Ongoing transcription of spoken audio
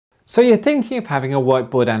So you're thinking of having a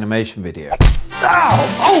whiteboard animation video?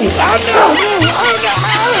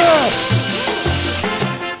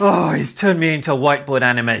 Oh, he's turned me into a whiteboard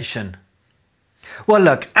animation. Well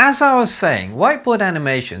look, as I was saying, whiteboard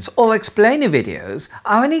animations or explainer videos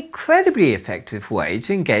are an incredibly effective way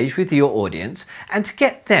to engage with your audience and to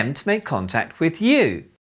get them to make contact with you.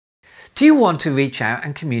 Do you want to reach out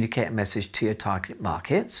and communicate a message to your target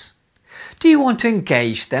markets? Do you want to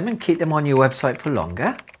engage them and keep them on your website for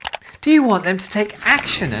longer? Do you want them to take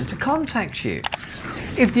action and to contact you?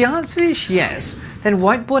 If the answer is yes, then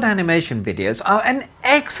whiteboard animation videos are an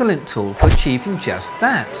excellent tool for achieving just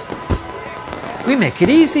that. We make it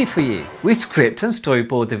easy for you. We script and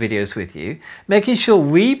storyboard the videos with you, making sure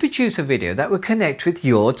we produce a video that will connect with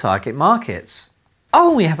your target markets.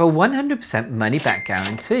 Oh, we have a 100% money back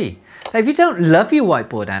guarantee. Now, if you don't love your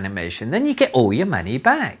whiteboard animation, then you get all your money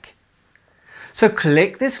back. So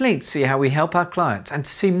click this link to see how we help our clients and to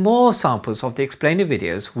see more samples of the explainer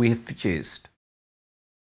videos we have produced.